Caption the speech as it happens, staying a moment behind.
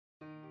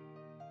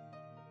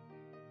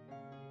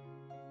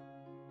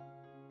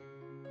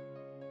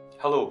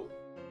Hello,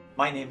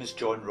 my name is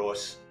John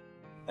Ross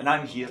and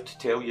I'm here to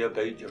tell you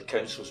about your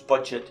council's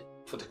budget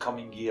for the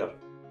coming year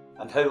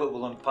and how it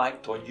will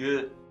impact on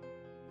you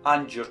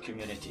and your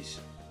communities.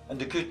 And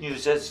the good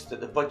news is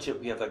that the budget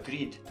we have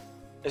agreed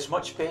is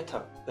much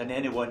better than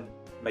anyone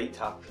might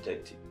have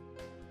predicted.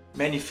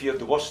 Many feared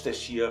the worst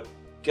this year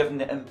given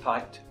the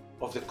impact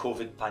of the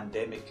COVID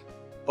pandemic,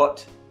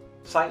 but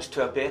thanks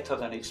to a better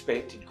than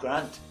expected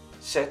grant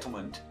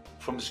settlement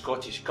from the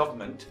Scottish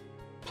Government,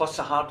 plus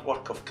the hard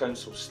work of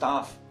council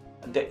staff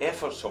and the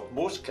efforts of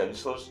most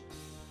councillors,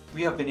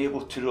 we have been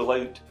able to roll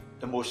out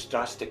the most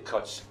drastic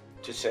cuts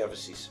to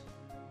services.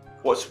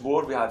 What's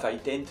more, we have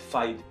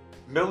identified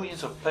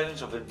millions of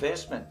pounds of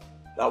investment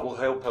that will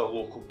help our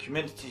local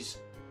communities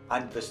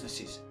and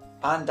businesses.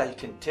 And I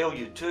can tell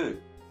you too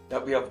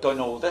that we have done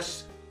all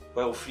this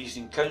while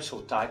freezing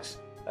council tax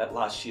at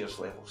last year's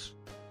levels.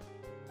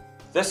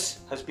 This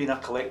has been a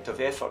collective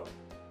effort.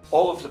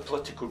 All of the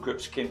political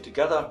groups came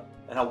together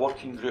in a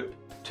working group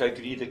to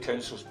agree the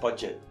council's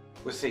budget,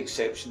 with the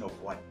exception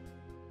of one.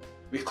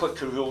 We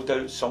quickly rolled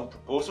out some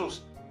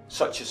proposals,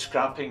 such as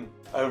scrapping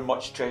our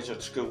much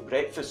treasured school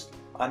breakfast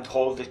and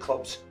holiday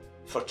clubs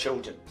for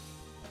children.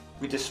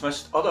 We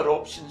dismissed other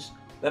options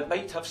that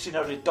might have seen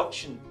a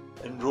reduction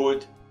in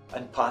road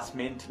and path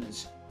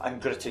maintenance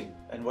and gritting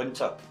in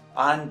winter,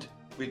 and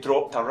we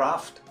dropped a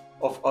raft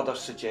of other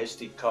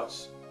suggested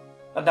cuts.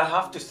 And I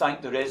have to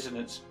thank the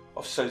residents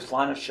of South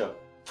Lanarkshire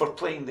for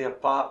playing their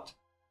part.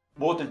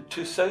 More than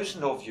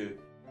 2,000 of you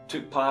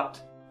took part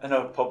in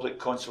our public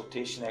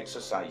consultation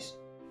exercise.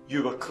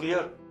 You were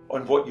clear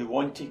on what you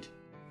wanted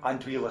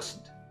and we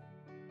listened.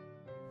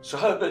 So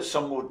how about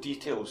some more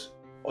details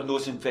on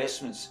those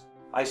investments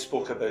I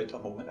spoke about a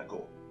moment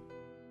ago?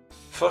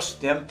 First,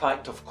 the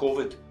impact of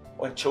COVID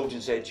on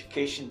children's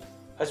education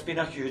has been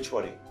a huge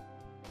worry.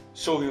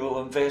 So we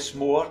will invest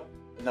more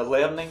in the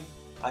learning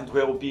and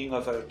well-being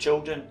of our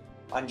children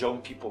and young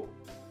people.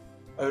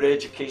 Our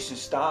education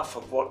staff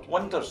have worked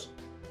wonders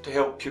to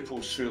help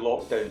pupils through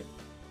lockdown,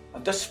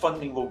 and this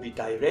funding will be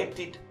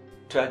directed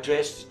to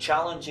address the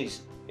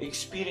challenges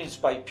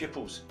experienced by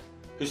pupils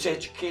whose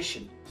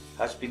education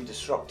has been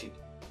disrupted.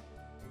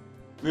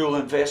 We will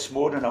invest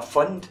more in a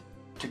fund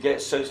to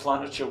get South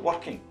Lanarkshire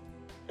working.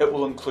 It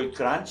will include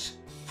grants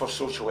for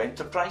social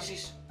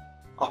enterprises,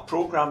 a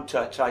programme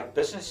to attract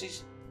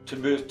businesses to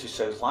move to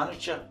South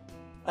Lanarkshire,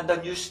 and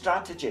a new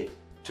strategy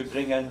to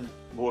bring in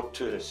more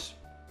tourists.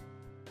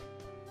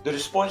 The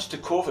response to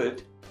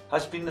COVID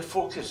has been the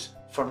focus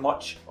for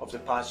much of the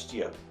past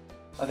year,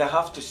 and I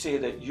have to say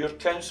that your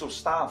council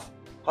staff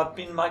have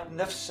been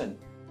magnificent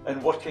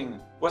in working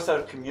with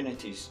our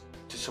communities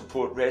to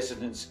support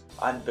residents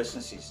and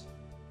businesses,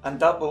 and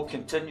that will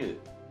continue.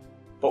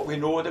 But we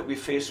know that we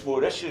face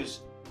more issues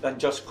than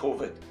just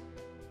COVID,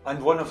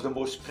 and one of the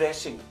most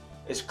pressing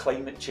is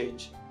climate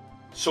change.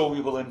 So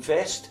we will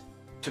invest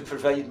to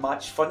provide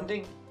match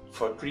funding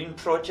for green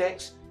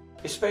projects,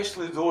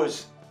 especially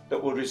those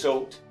that will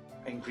result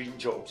in green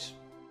jobs.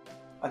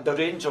 And a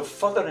range of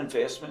further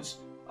investments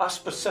are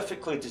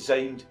specifically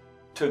designed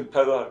to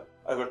empower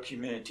our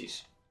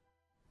communities.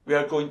 We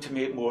are going to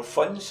make more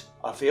funds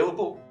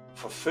available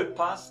for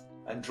footpath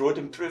and road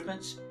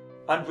improvements,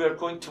 and we are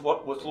going to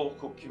work with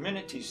local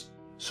communities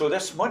so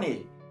this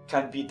money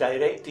can be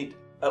directed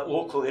at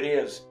local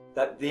areas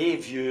that they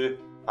view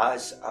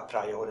as a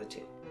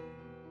priority.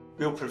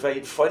 We will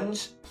provide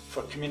funds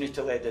for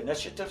community-led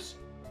initiatives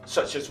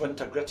such as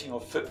winter gritting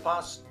of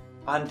footpaths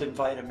and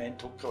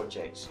environmental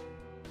projects.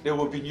 There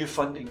will be new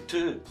funding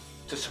too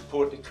to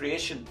support the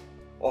creation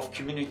of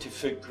community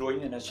food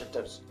growing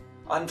initiatives,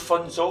 and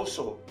funds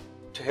also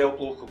to help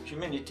local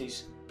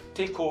communities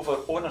take over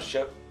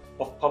ownership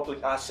of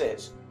public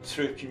assets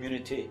through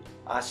community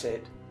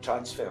asset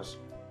transfers.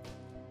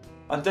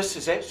 And this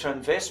is extra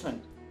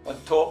investment on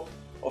top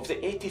of the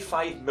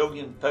 £85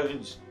 million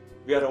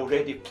we are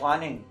already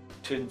planning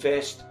to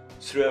invest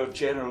through our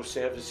General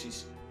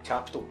Services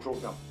Capital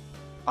Programme,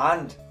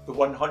 and the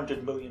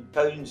 £100 million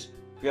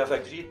we have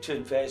agreed to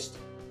invest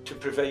to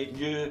provide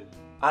new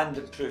and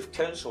improved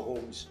council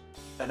homes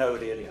in our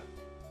area.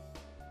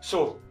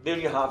 So there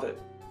you have it.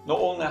 Not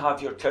only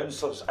have your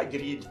councillors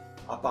agreed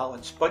a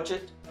balanced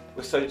budget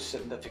without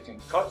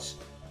significant cuts,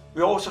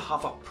 we also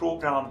have a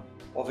programme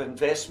of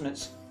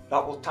investments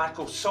that will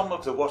tackle some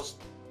of the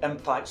worst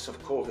impacts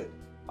of COVID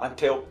and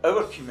help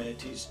our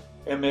communities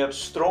emerge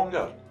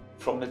stronger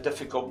from the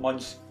difficult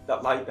months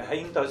that lie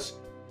behind us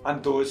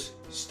and those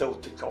still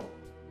to come.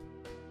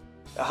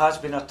 It has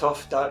been a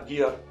tough, dark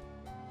year,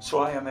 so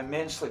I am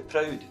immensely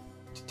proud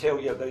to tell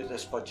you about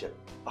this budget.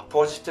 A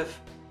positive,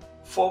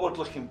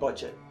 forward-looking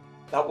budget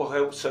that will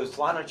help South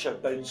Lanarkshire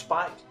bounce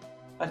back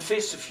and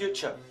face the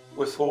future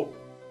with hope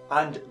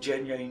and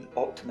genuine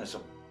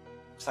optimism.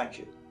 Thank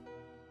you.